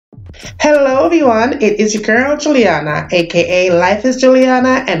Hello everyone, it is your girl Juliana, aka Life is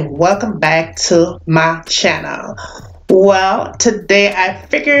Juliana, and welcome back to my channel. Well, today I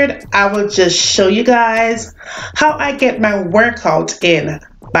figured I will just show you guys how I get my workout in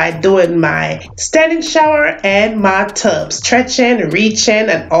by doing my standing shower and my tub, stretching, reaching,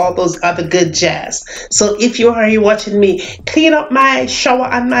 and all those other good jazz. So if you are here watching me clean up my shower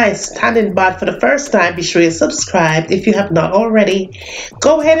and my standing bath for the first time, be sure you subscribe if you have not already.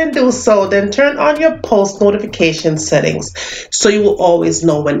 Go ahead and do so, then turn on your post notification settings so you will always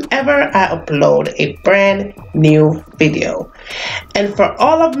know whenever I upload a brand new video. And for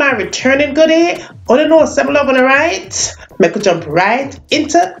all of my returning goodie, on the know 7-Eleven, right? Make a jump right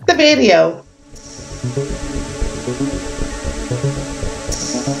into the video.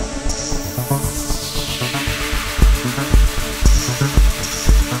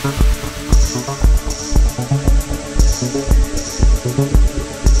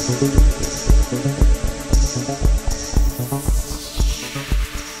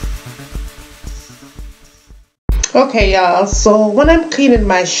 Okay y'all, so when I'm cleaning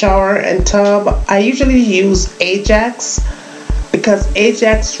my shower and tub, I usually use Ajax because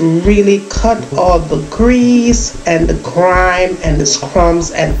Ajax really cut all the grease and the grime and the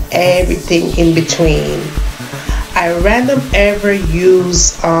crumbs and everything in between. I random ever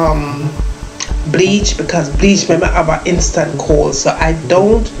use bleach because bleach may have an instant cold, so I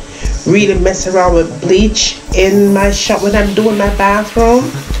don't really mess around with bleach in my shower when I'm doing my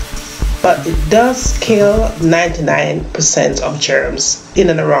bathroom. But it does kill 99% of germs in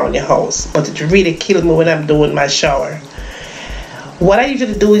and around your house. But it really kills me when I'm doing my shower. What I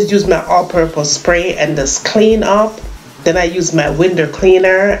usually do is use my all-purpose spray and just clean up. Then I use my window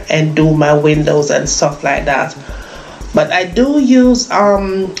cleaner and do my windows and stuff like that. But I do use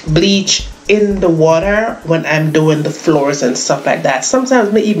bleach in the water when I'm doing the floors and stuff like that. Sometimes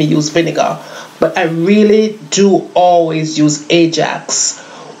I may even use vinegar. But I really do always use Ajax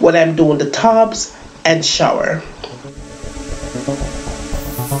when I'm doing the tubs and shower.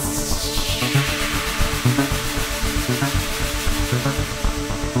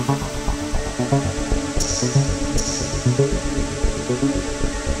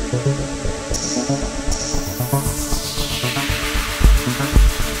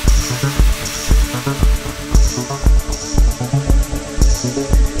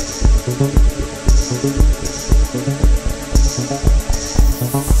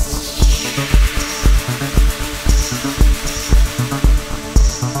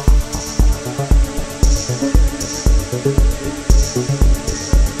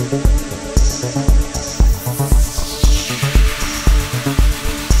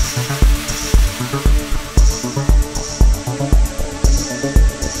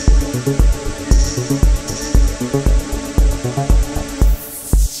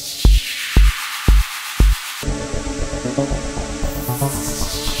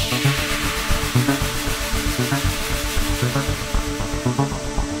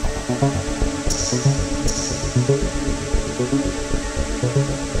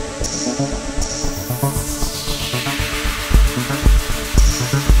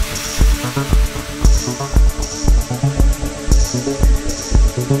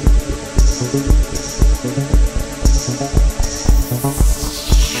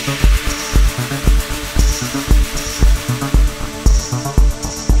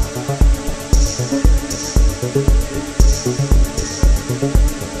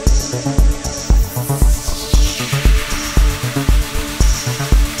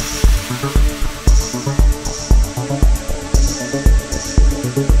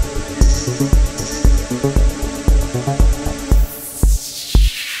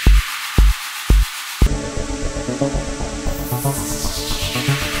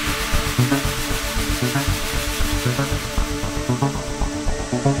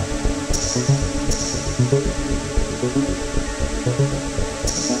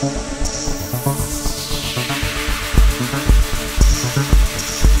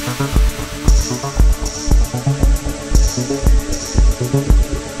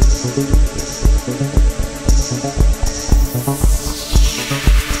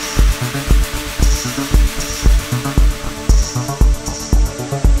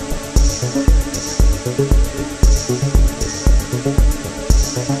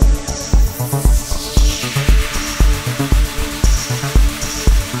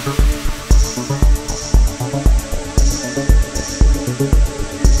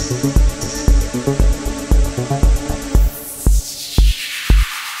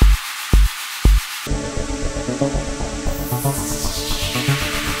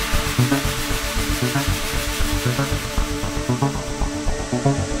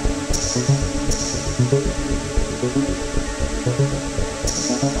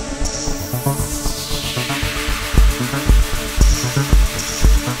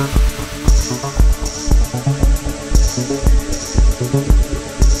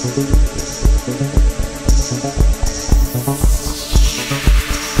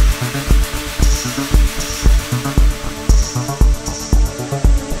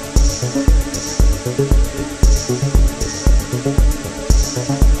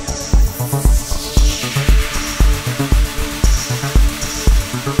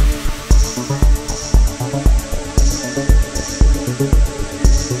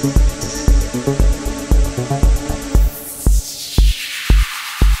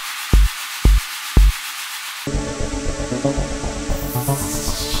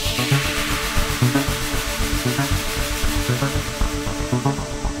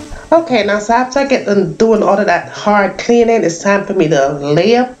 Okay, now so after I get done doing all of that hard cleaning, it's time for me to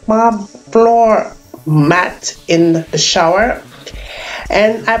lay up my floor mat in the shower.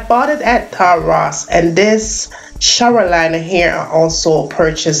 And I bought it at Ross, and this shower liner here, I also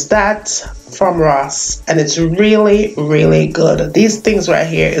purchased that from Ross, and it's really really good. These things right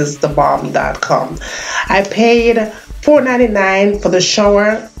here is the bomb.com. I paid $4.99 for the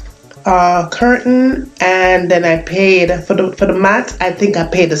shower curtain, and then I paid for the mat. I think I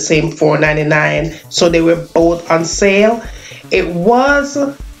paid the same $4.99, so they were both on sale. It was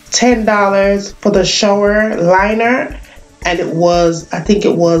 $10 for the shower liner, and it was, I think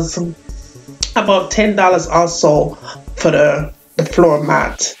it was about $10 also for the floor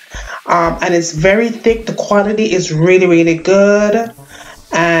mat. And it's very thick. The quality is really really good,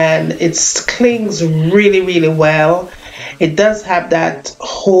 and it clings really really well. It does have that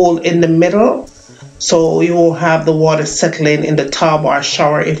hole in the middle, so you will have the water settling in the tub or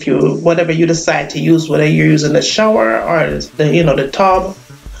shower, if you, whatever you decide to use, whether you're using the shower or the, you know, the tub,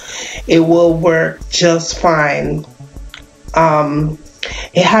 it will work just fine.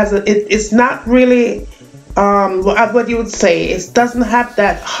 It has it's not really what you would say, it doesn't have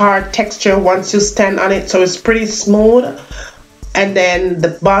that hard texture once you stand on it, so it's pretty smooth. And then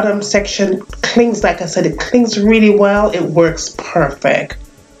the bottom section clings, like I said, it clings really well. It works perfect.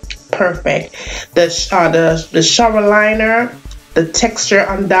 The shower liner, the texture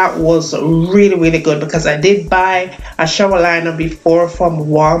on that was really really good, because I did buy a shower liner before from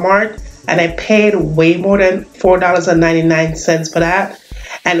Walmart, and I paid way more than $4.99 for that,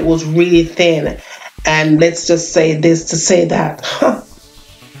 and it was really thin. And let's just say this to say that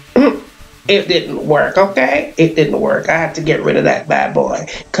it didn't work. Okay, it didn't work. I had to get rid of that bad boy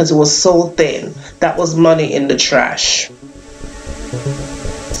because it was so thin. That was money in the trash.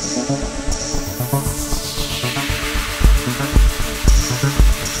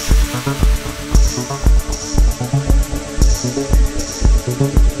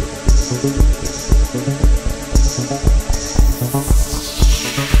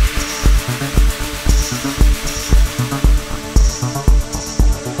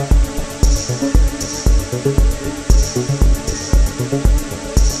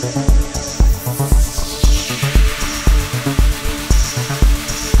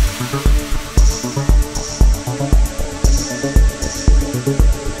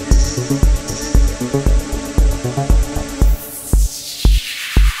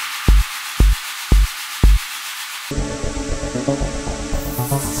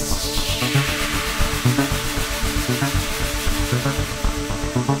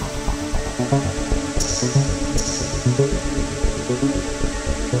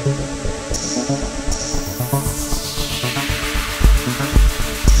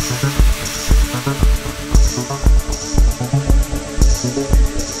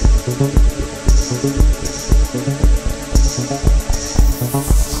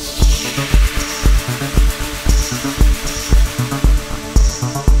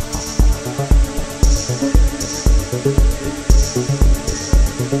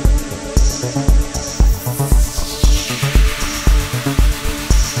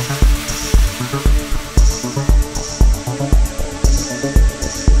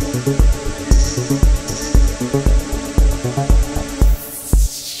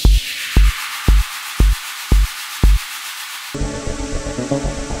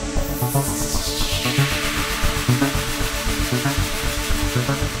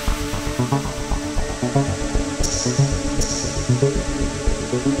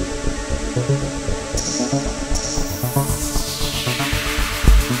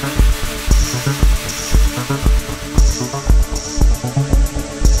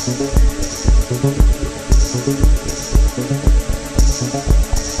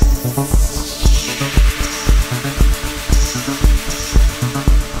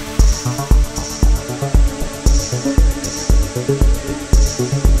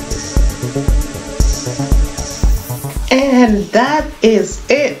 And that is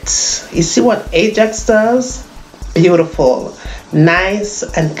it. You see what Ajax does? Beautiful, nice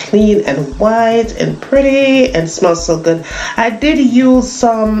and clean and white and pretty, and smells so good. I did use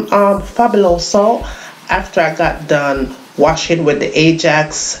some Fabuloso after I got done washing with the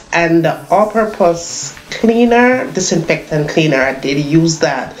Ajax, and the all-purpose cleaner, disinfectant cleaner, I did use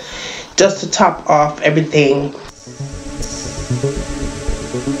that just to top off everything.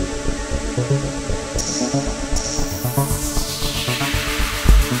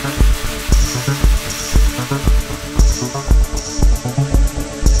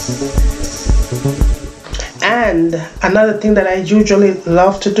 And another thing that I usually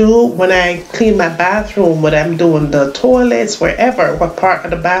love to do when I clean my bathroom, when I'm doing the toilets, wherever, what part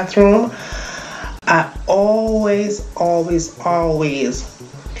of the bathroom, I always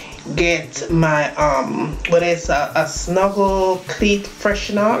get my when it's a snuggle clean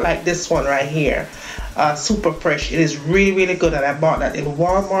freshener like this one right here, super fresh. It is really good, and I bought that in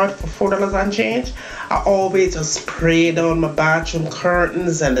Walmart for $4 and change. I always just spray down my bathroom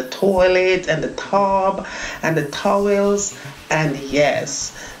curtains and the toilet and the tub and the towels. And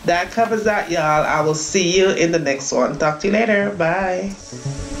yes, that covers that, y'all. I will see you in the next one. Talk to you later. Bye.